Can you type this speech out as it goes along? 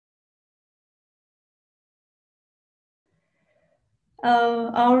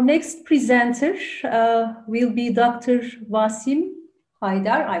Our next presenter will be Dr. Wasim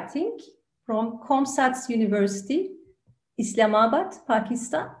Haider, I think, from Comsats University, Islamabad,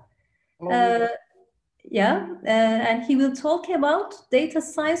 Pakistan. And he will talk about data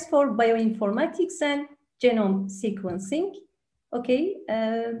science for bioinformatics and genome sequencing. Okay,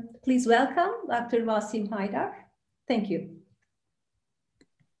 please welcome Dr. Wasim Haider. Thank you.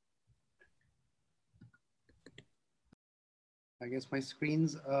 I guess my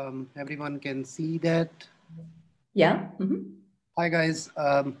screens, everyone can see that. Yeah. Hi guys,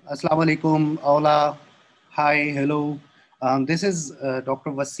 Assalamu alaikum, Aula, hi, hello. This is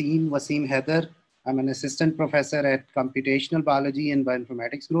Dr. Wasim Haider. I'm an assistant professor at Computational Biology and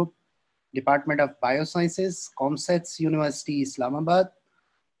Bioinformatics Group, Department of Biosciences, Comsats University, Islamabad.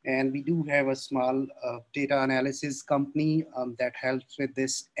 And we do have a small data analysis company that helps with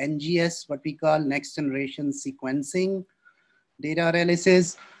this NGS, what we call next generation sequencing data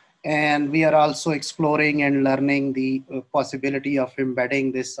analysis. And we are also exploring and learning the possibility of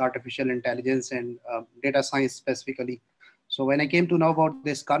embedding this artificial intelligence and data science specifically. So when I came to know about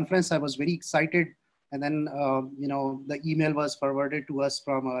this conference, I was very excited. And then, the email was forwarded to us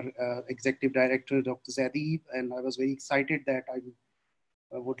from our executive director, Dr. Zaidi, and I was very excited that I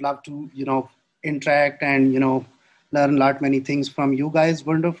would love to, interact and, learn a lot many things from you guys.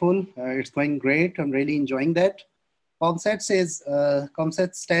 Wonderful. It's going great. I'm really enjoying that.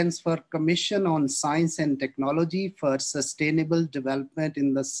 ComSat stands for Commission on Science and Technology for Sustainable Development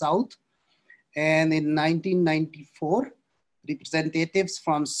in the South. And in 1994, representatives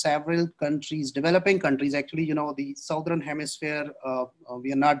from several countries, developing countries, actually, the Southern Hemisphere,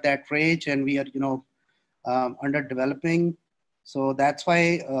 we are not that rich and we are, underdeveloping. So that's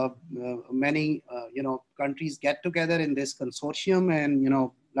why many, countries get together in this consortium, and,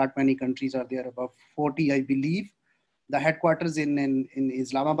 not many countries are there, about 40, I believe. The headquarters in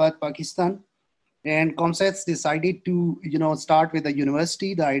Islamabad, Pakistan. And ComSats decided to, start with a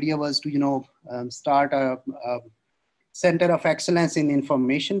university. The idea was to, start a center of excellence in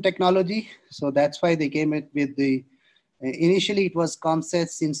information technology. So that's why they came with the, initially it was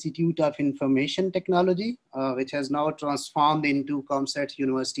ComSats Institute of Information Technology, which has now transformed into ComSats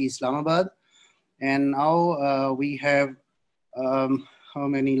University, Islamabad. And now we have, how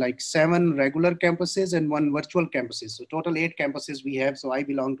many, like 7 regular campuses and 1 virtual campuses. So total 8 campuses we have. So I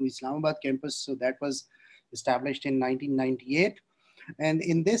belong to Islamabad campus. So that was established in 1998. And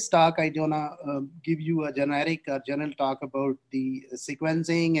in this talk, I gonna give you a general talk about the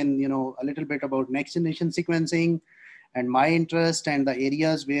sequencing and, a little bit about next generation sequencing and my interest and the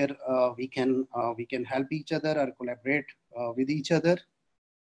areas where we can help each other or collaborate with each other.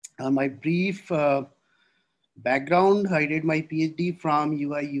 My brief background, I did my PhD from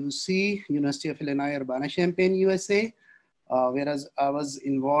UIUC, University of Illinois, Urbana-Champaign, USA, whereas I was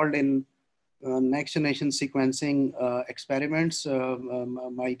involved in next generation sequencing experiments.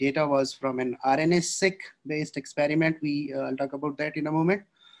 My data was from an RNA-seq based experiment. I'll talk about that in a moment.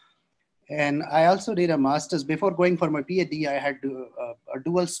 And I also did a master's. Before going for my PhD, I had a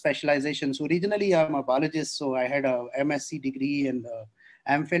dual specialization. So originally I'm a biologist, so I had a MSc degree and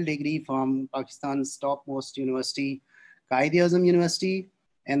MPhil degree from Pakistan's topmost university, Quaid-e-Azam University.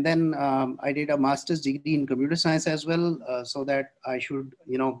 And then I did a master's degree in computer science as well, so that I should,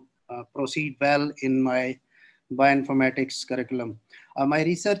 proceed well in my bioinformatics curriculum. My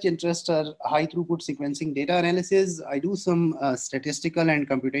research interests are high throughput sequencing data analysis. I do some statistical and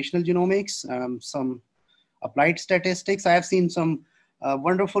computational genomics, some applied statistics. I have seen some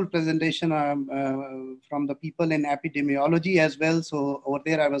wonderful presentation from the people in epidemiology as well. So over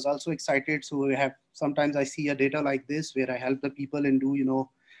there, I was also excited. So we have, sometimes I see a data like this where I help the people and do,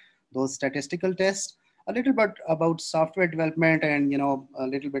 those statistical tests. A little bit about software development and, a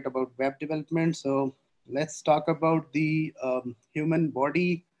little bit about web development. So let's talk about the human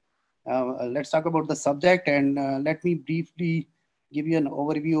body. Let's talk about the subject, and let me briefly give you an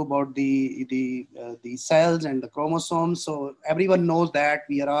overview about the cells and the chromosomes. So everyone knows that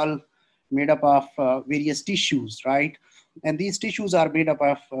we are all made up of various tissues, right? And these tissues are made up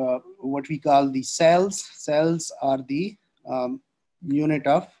of what we call the cells. Cells are the unit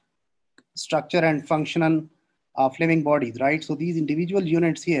of structure and function of living bodies, right? So these individual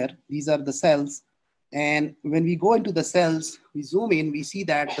units here, these are the cells. And when we go into the cells, we zoom in, we see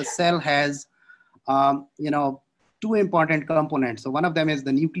that the cell has, 2 important components. So one of them is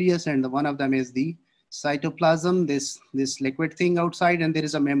the nucleus, and one of them is the cytoplasm, this liquid thing outside, and there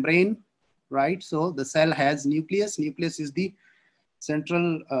is a membrane, right? So the cell has nucleus. Nucleus is the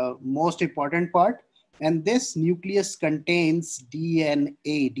central most important part. And this nucleus contains DNA,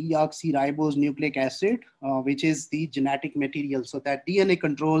 deoxyribose nucleic acid, which is the genetic material. So that DNA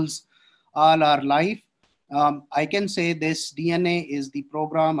controls all our life. I can say this DNA is the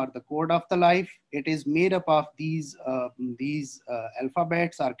program or the code of the life. It is made up of these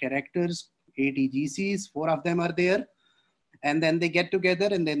alphabets or characters, ATGCs, 4 of them are there. And then they get together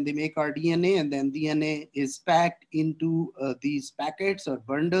and then they make our DNA, and then DNA is packed into these packets or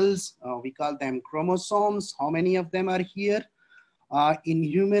bundles. We call them chromosomes. How many of them are here? In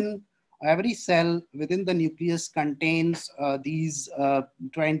human, every cell within the nucleus contains these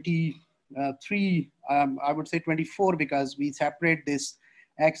 23, I would say 24, because we separate this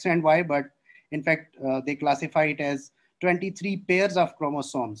X and Y, but in fact, they classify it as 23 pairs of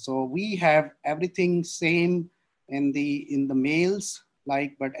chromosomes. So we have everything same in the males,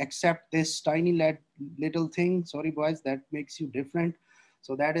 like, but except this tiny little thing, sorry boys, that makes you different.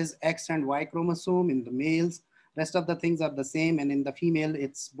 So that is X and Y chromosome in the males. Rest of the things are the same, and in the female,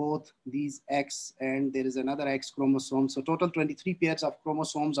 it's both these X and there is another X chromosome. So total 23 pairs of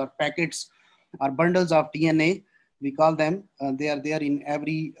chromosomes or packets or bundles of DNA, we call them. They are there in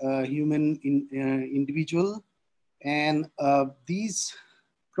every human individual. And these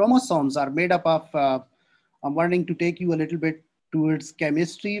chromosomes are made up of, I'm wanting to take you a little bit towards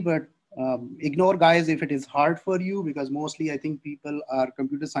chemistry, but ignore guys if it is hard for you, because mostly I think people are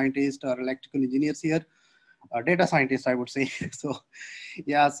computer scientists or electrical engineers here. Data scientists, I would say. So,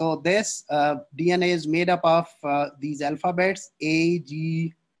 yeah, so this DNA is made up of these alphabets, A,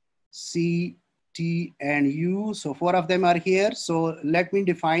 G, C, T, and U. So 4 of them are here. So let me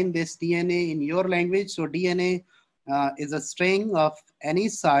define this DNA in your language. So DNA is a string of any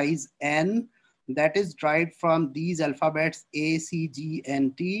size N that is derived from these alphabets A, C, G,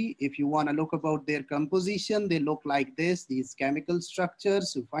 and T. If you want to look about their composition, they look like this, these chemical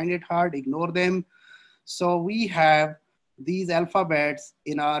structures. You find it hard, ignore them. So we have these alphabets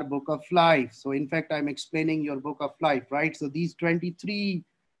in our book of life. So in fact, I'm explaining your book of life, right? So these 23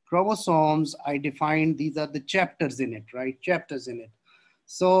 chromosomes, I defined, these are the chapters in it, right? Chapters in it.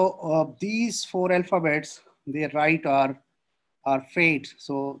 So these 4 alphabets, they write our fate.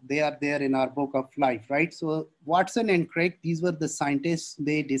 So they are there in our book of life, right? So Watson and Crick, these were the scientists.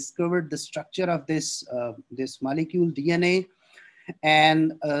 They discovered the structure of this, this molecule DNA.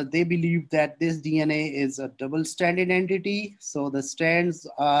 And they believe that this DNA is a double-stranded entity. So the strands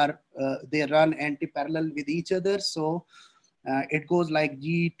are, they run anti-parallel with each other. So it goes like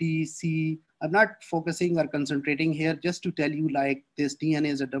G, T, C. I'm not focusing or concentrating here, just to tell you like this DNA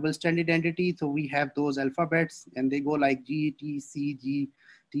is a double-stranded entity. So we have those alphabets and they go like G, T, C, G,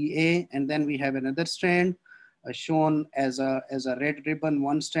 T, A. And then we have another strand shown as a red ribbon,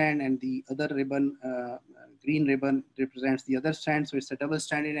 one strand, and the other ribbon, green ribbon represents the other strand. So it's a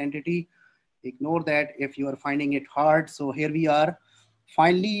double-stranded entity. Ignore that if you are finding it hard. So here we are.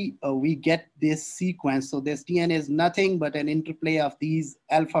 Finally, we get this sequence. So this DNA is nothing but an interplay of these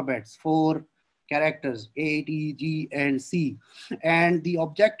alphabets, 4 characters, A, T, G, and C. And the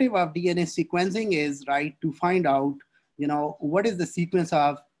objective of DNA sequencing is, right, to find out, you know, what is the sequence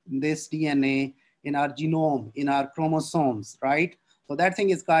of this DNA in our genome, in our chromosomes, right? So that thing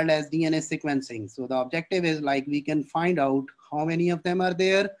is called as DNA sequencing. So the objective is like we can find out how many of them are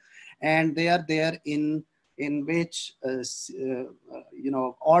there, and they are there in which you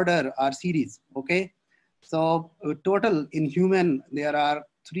know, order or series. Okay, so total in human there are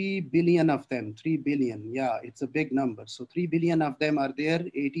 3 billion of them. 3 billion, yeah, it's a big number. So 3 billion of them are there,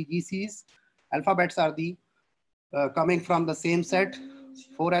 ATGCs. Alphabets are the coming from the same set,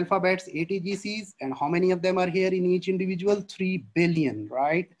 4 alphabets, ATGCs, and how many of them are here in each individual? 3 billion,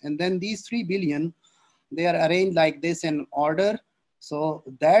 right? And then these 3 billion, they are arranged like this in order. So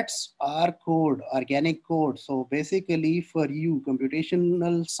that's our code, organic code. So basically for you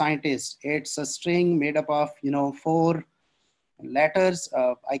computational scientists, it's a string made up of, you know, 4 letters.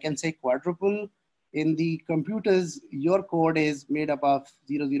 I can say quadruple. In the computers, your code is made up of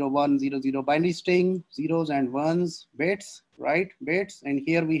 00100 binary string, zeros and ones, bits, right? Bits. And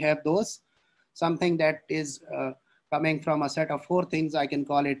here we have those, something that is coming from a set of 4 things. I can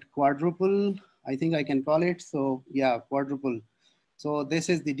call it quadruple. I think I can call it. So yeah, quadruple. So this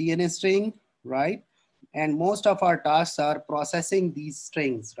is the DNA string, right? And most of our tasks are processing these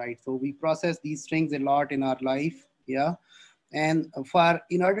strings, right? So we process these strings a lot in our life, yeah. And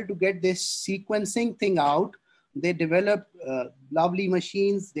in order to get this sequencing thing out, they develop lovely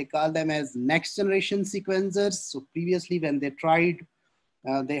machines. They call them as next generation sequencers. So previously when they tried,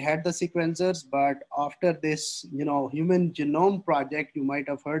 they had the sequencers, but after this, you know, human genome project, you might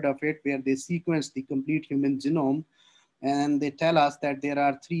have heard of it, where they sequence the complete human genome. And they tell us that there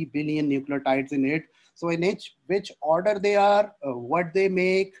are 3 billion nucleotides in it. So in which order they are, what they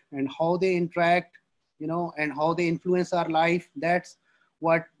make, and how they interact, and how they influence our life. That's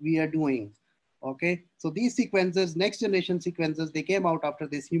what we are doing. Okay, so these sequences, next generation sequences, they came out after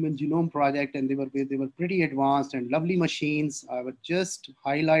this Human Genome Project, and they were pretty advanced and lovely machines. I would just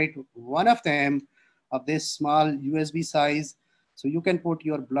highlight one of them, of this small USB size. So you can put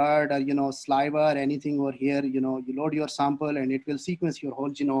your blood or saliva or anything over here. You load your sample, and it will sequence your whole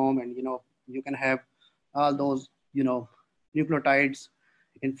genome, and you can have all those nucleotides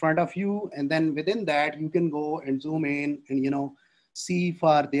in front of you, and then within that you can go and zoom in and see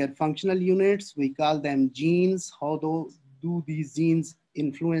for their functional units. We call them genes. How do these genes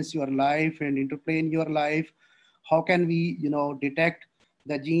influence your life and interplay in your life? How can we detect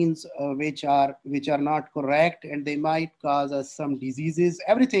the genes which are not correct, and they might cause us some diseases?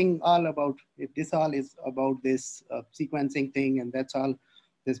 Everything all about it. This all is about this sequencing thing, and that's all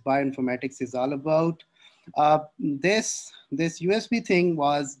this bioinformatics is all about. This USB thing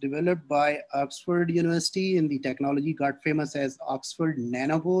was developed by Oxford University, and the technology got famous as Oxford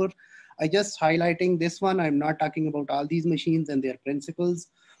Nanobore. I just highlighting this one. I'm not talking about all these machines and their principles.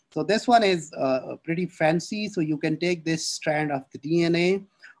 So this one is pretty fancy. So you can take this strand of the DNA.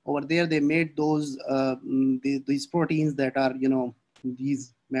 Over there, they made those these proteins that are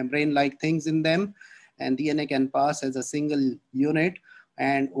these membrane-like things in them, and DNA can pass as a single unit.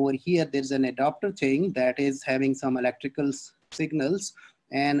 And over here, there's an adapter thing that is having some electrical signals.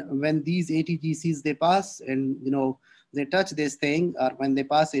 And when these ATGCs, they pass and, they touch this thing, or when they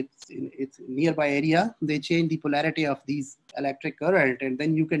pass its nearby area, they change the polarity of these electric current. And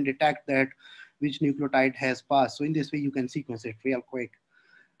then you can detect that which nucleotide has passed. So in this way, you can sequence it real quick.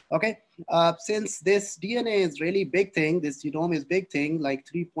 Okay, since this DNA is really big thing, this genome is big thing, like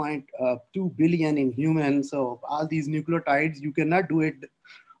 3.2 billion in humans. So all these nucleotides, you cannot do it,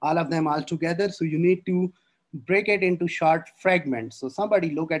 all of them all together. So you need to break it into short fragments. So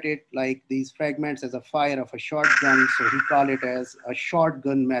somebody look at it like these fragments as a fire of a shotgun. So he call it as a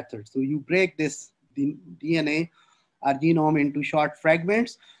shotgun method. So you break this DNA or genome into short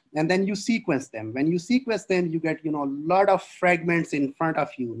fragments, and then you sequence them. When you sequence them, you get a lot of fragments in front of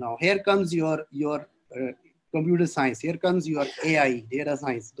you. Now here comes your computer science. Here comes your AI, data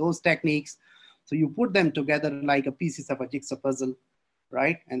science, those techniques. So you put them together like a pieces of a jigsaw puzzle,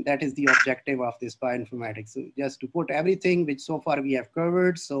 right? And that is the objective of this bioinformatics. So just to put everything which so far we have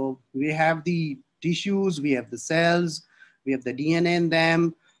covered. So we have the tissues, we have the cells, we have the DNA in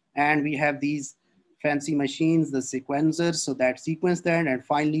them, and we have these fancy machines, the sequencers, so that sequence that, and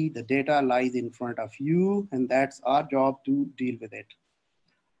finally the data lies in front of you, and that's our job to deal with it.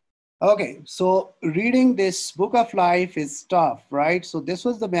 Okay, so reading this book of life is tough, right? So this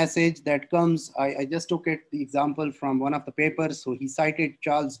was the message that comes, I just took it, the example from one of the papers. So he cited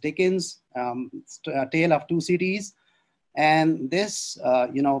Charles Dickens' A Tale of Two Cities. And this,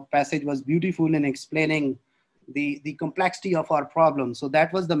 passage was beautiful in explaining the complexity of our problem. So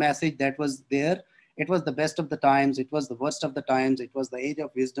that was the message that was there. It was the best of the times. It was the worst of the times. It was the age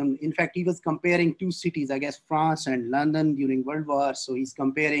of wisdom. In fact, he was comparing two cities, I guess, France and London during World War. So he's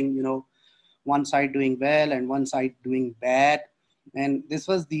comparing, one side doing well and one side doing bad. And this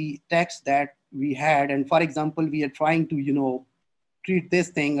was the text that we had. And for example, we are trying to, treat this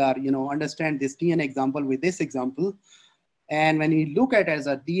thing or, understand this DNA example with this example. And when we look at it as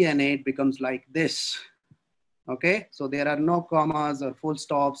a DNA, it becomes like this. Okay, so there are no commas or full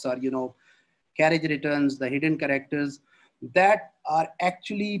stops or, carriage returns, the hidden characters that are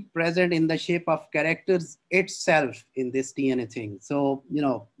actually present in the shape of characters itself in this DNA thing. So,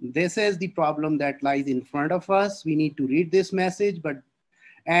 this is the problem that lies in front of us. We need to read this message,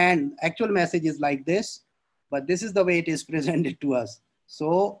 and actual message is like this, but this is the way it is presented to us.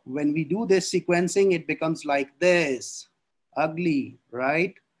 So when we do this sequencing, it becomes like this, ugly,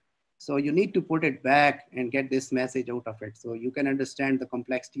 right? So you need to put it back and get this message out of it so you can understand the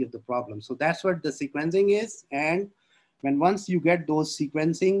complexity of the problem. So that's what the sequencing is. And once you get those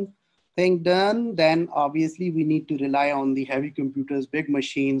sequencing thing done, then obviously we need to rely on the heavy computers, big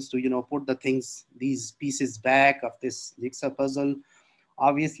machines to, put these pieces back of this jigsaw puzzle.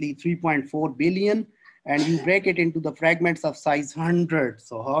 Obviously 3.4 billion, and you break it into the fragments of size 100.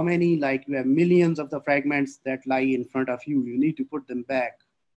 So how many, like you have millions of the fragments that lie in front of you, you need to put them back.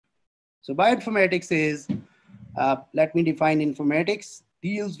 So bioinformatics is, let me define informatics,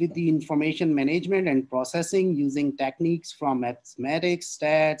 deals with the information management and processing using techniques from mathematics,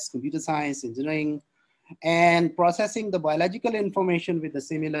 stats, computer science, engineering, and processing the biological information with the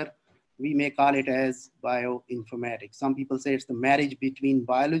similar, we may call it as bioinformatics. Some people say it's the marriage between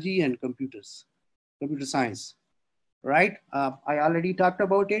biology and computer science. right? I already talked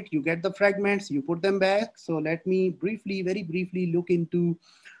about it. You get the fragments, you put them back. So let me briefly, very briefly look into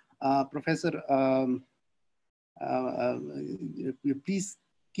Professor, please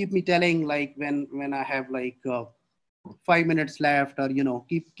keep me telling like when I have like 5 minutes left, or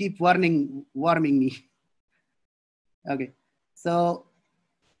keep warming me. Okay, so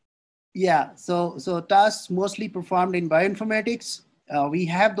yeah, so tasks mostly performed in bioinformatics. We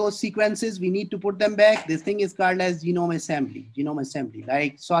have those sequences, we need to put them back. This thing is called as genome assembly,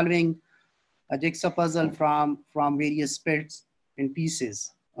 like solving a jigsaw puzzle from various bits and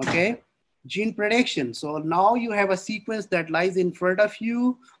pieces. Okay, gene prediction. So now you have a sequence that lies in front of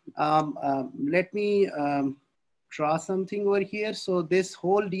you. Let me draw something over here. So this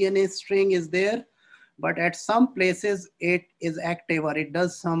whole DNA string is there, but at some places it is active, or it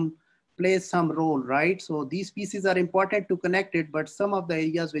does plays some role, right? So these pieces are important to connect it, but some of the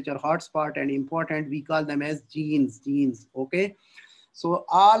areas which are hotspot and important, we call them as genes. Okay, so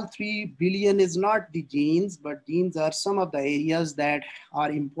all 3 billion is not the genes, but genes are some of the areas that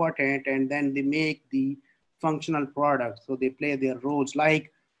are important, and then they make the functional product. So they play their roles.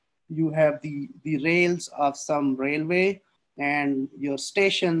 Like you have the rails of some railway, and your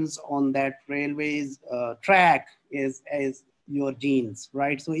stations on that railway's track is your genes,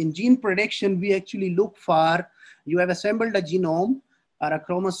 right? So in gene prediction, we actually look for, you have assembled a genome or a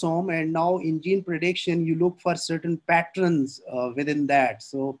chromosome, and now in gene prediction, you look for certain patterns within that.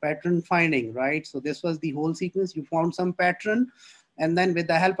 So pattern finding, right? So this was the whole sequence. You found some pattern, and then with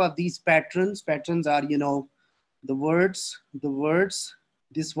the help of these patterns are, the words.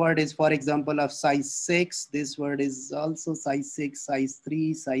 This word is, for example, of size 6. This word is also size 6, size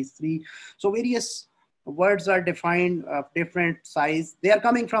 3, size 3. So various words are defined of different size. They are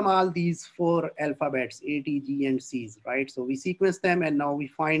coming from all these 4 alphabets, A, T, G, and C's, right? So we sequence them, and now we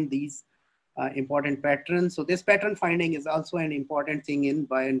find these important patterns. So this pattern finding is also an important thing in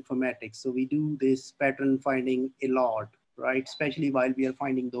bioinformatics. So we do this pattern finding a lot, right? Especially while we are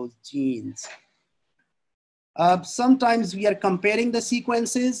finding those genes. Sometimes we are comparing the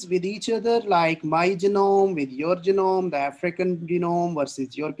sequences with each other, like my genome with your genome, the African genome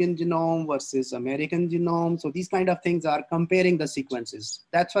versus European genome versus American genome. So these kind of things are comparing the sequences.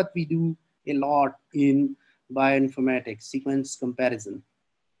 That's what we do a lot in bioinformatics, sequence comparison.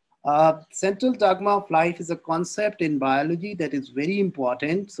 Central dogma of life is a concept in biology that is very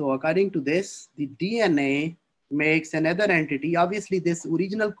important. So according to this, the DNA makes another entity. Obviously, this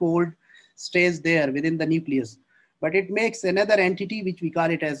original code stays there within the nucleus, but it makes another entity, which we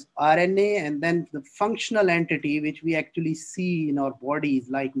call it as RNA, and then the functional entity, which we actually see in our bodies,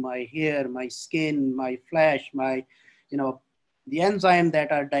 like my hair, my skin, my flesh, my, the enzyme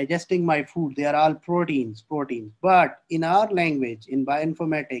that are digesting my food, they are all proteins. But in our language, in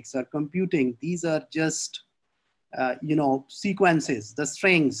bioinformatics or computing, these are just, sequences, the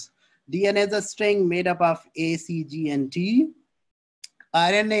strings. DNA is a string made up of A, C, G, and T.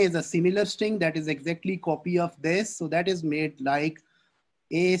 RNA is a similar string that is exactly copy of this. So that is made like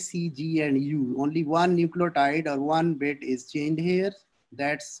A, C, G, and U. Only one nucleotide or one bit is changed here.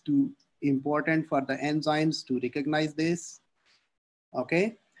 That's too important for the enzymes to recognize this.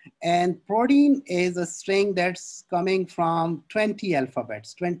 Okay. And protein is a string that's coming from 20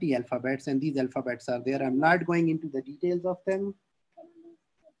 alphabets, and these alphabets are there. I'm not going into the details of them.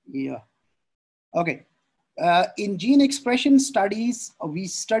 Yeah. Okay. In gene expression studies, we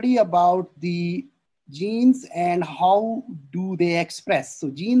study about the genes and how do they express. So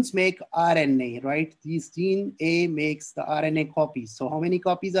genes make RNA, right? This gene A makes the RNA copies. So how many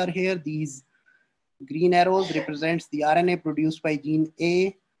copies are here? These green arrows represents the RNA produced by gene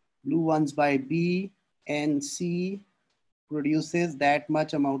A, blue ones by B, and C produces that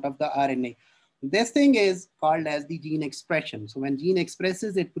much amount of the RNA. This thing is called as the gene expression. So when gene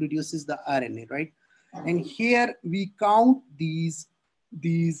expresses, it produces the RNA, right? And here we count these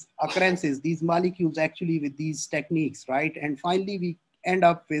occurrences, these molecules actually with these techniques, right? And finally, we end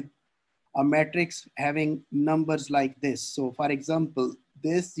up with a matrix having numbers like this. So for example,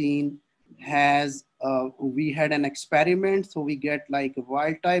 this gene has, we had an experiment. So we get like a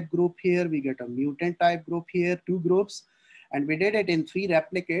wild type group here, we get a mutant type group here, 2 groups, and we did it in 3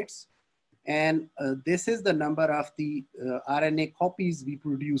 replicates. And this is the number of the RNA copies we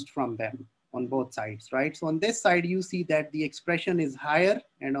produced from them on both sides, right? So on this side, you see that the expression is higher,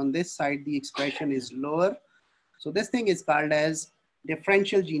 and on this side, the expression is lower. So this thing is called as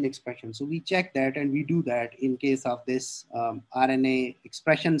differential gene expression. So we check that, and we do that in case of this RNA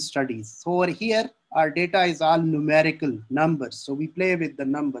expression studies. So over here, our data is all numerical numbers. So we play with the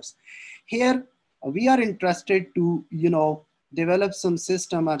numbers. Here, we are interested to, develop some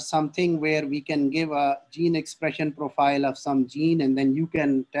system or something where we can give a gene expression profile of some gene, and then you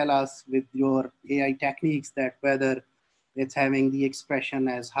can tell us with your AI techniques that whether it's having the expression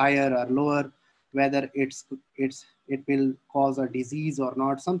as higher or lower, whether it will cause a disease or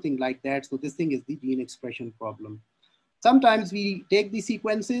not, something like that. So this thing is the gene expression problem. Sometimes we take the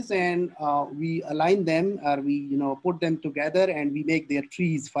sequences and we align them, or we put them together and we make their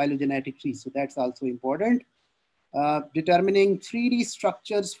trees, phylogenetic trees. So that's also important. Determining 3D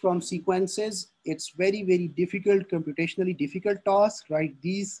structures from sequences, it's very, very difficult, computationally difficult task, right?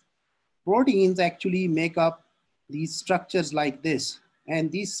 These proteins actually make up these structures like this.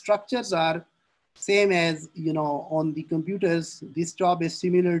 And these structures are same as, on the computers. This job is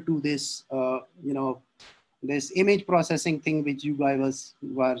similar to this, this image processing thing which you guys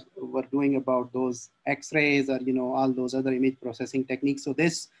were doing about those X-rays, or all those other image processing techniques. So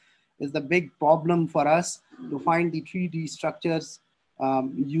this is the big problem for us, to find the 3D structures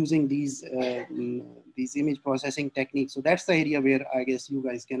using these image processing techniques. So that's the area where I guess you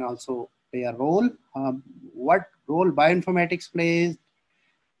guys can also play a role. What role bioinformatics plays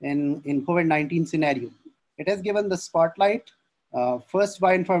in COVID-19 scenario? It has given the spotlight. First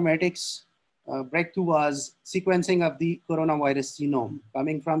bioinformatics breakthrough was sequencing of the coronavirus genome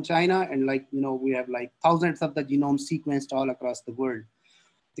coming from China. And we have like thousands of the genomes sequenced all across the world.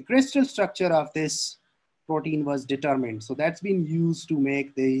 The crystal structure of this protein was determined. So that's been used to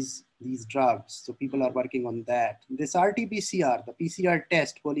make these drugs. So people are working on that. This RT-PCR, the PCR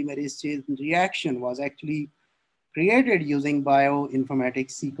test, polymerase chain reaction, was actually created using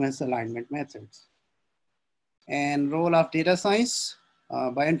bioinformatics sequence alignment methods. And role of data science,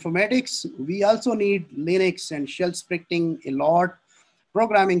 bioinformatics, we also need Linux and shell scripting a lot.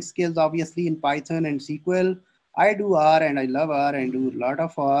 Programming skills, obviously, in Python and SQL. I do R and I love R and do a lot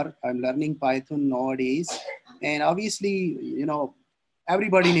of R. I'm learning Python nowadays. And obviously,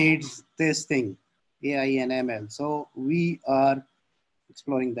 everybody needs this thing, AI and ML. So we are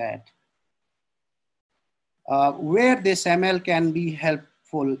exploring that. Where this ML can be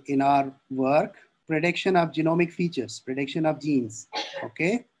helpful in our work: prediction of genomic features, prediction of genes,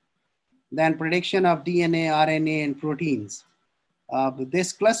 okay? Then prediction of DNA, RNA, and proteins.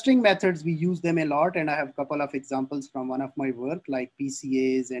 This clustering methods, we use them a lot, and I have a couple of examples from one of my work, like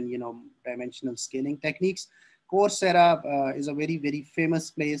PCAs and dimensional scaling techniques. Coursera is a very, very famous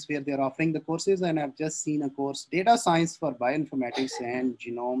place where they're offering the courses, and I've just seen a course, Data Science for Bioinformatics and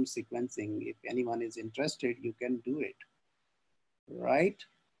Genome Sequencing. If anyone is interested, you can do it, right?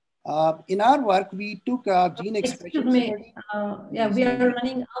 In our work, we took gene expression study. Yeah, we are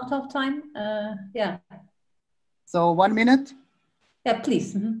running out of time. Yeah. So 1 minute? Yeah,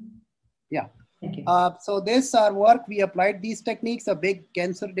 please. Yeah. Thank you. So this our work, we applied these techniques, a big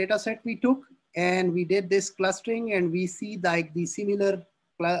cancer data set we took, and we did this clustering, and we see like the similar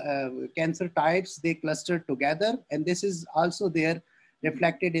cancer types, they clustered together. And this is also there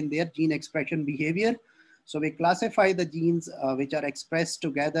reflected in their gene expression behavior. So we classify the genes which are expressed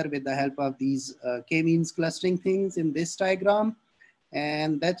together with the help of these k-means clustering things in this diagram.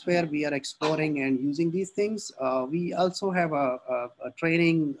 And that's where we are exploring and using these things. We also have a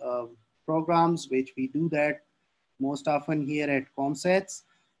training programs, which we do that most often here at ComSets.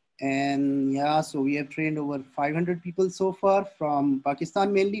 And yeah, so we have trained over 500 people so far from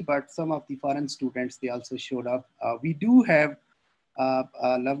Pakistan mainly, but some of the foreign students, they also showed up. We do have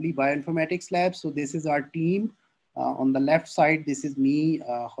a lovely bioinformatics lab. So this is our team. On the left side, this is me,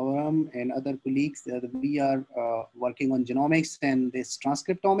 Horam, and other colleagues. We are working on genomics and this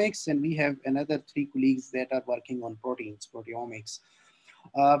transcriptomics, and we have another 3 colleagues that are working on proteins, proteomics.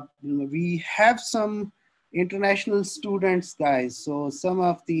 We have some international students, guys. So some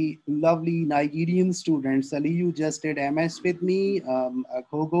of the lovely Nigerian students, Aliyu just did MS with me.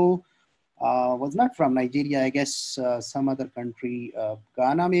 Kogo was not from Nigeria, I guess some other country,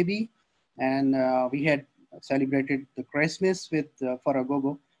 Ghana maybe. And we had celebrated the Christmas with for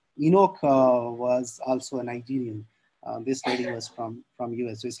Agogo. Enoch was also a Nigerian. This lady was from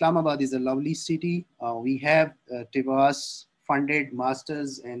US. So Islamabad is a lovely city. We have Tivas funded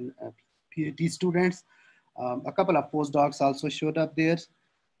masters and PhD students. A couple of postdocs also showed up there.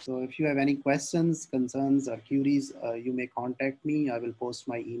 So if you have any questions, concerns, or queries, you may contact me. I will post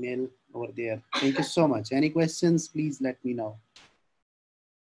my email over there. Thank you so much. Any questions, please let me know.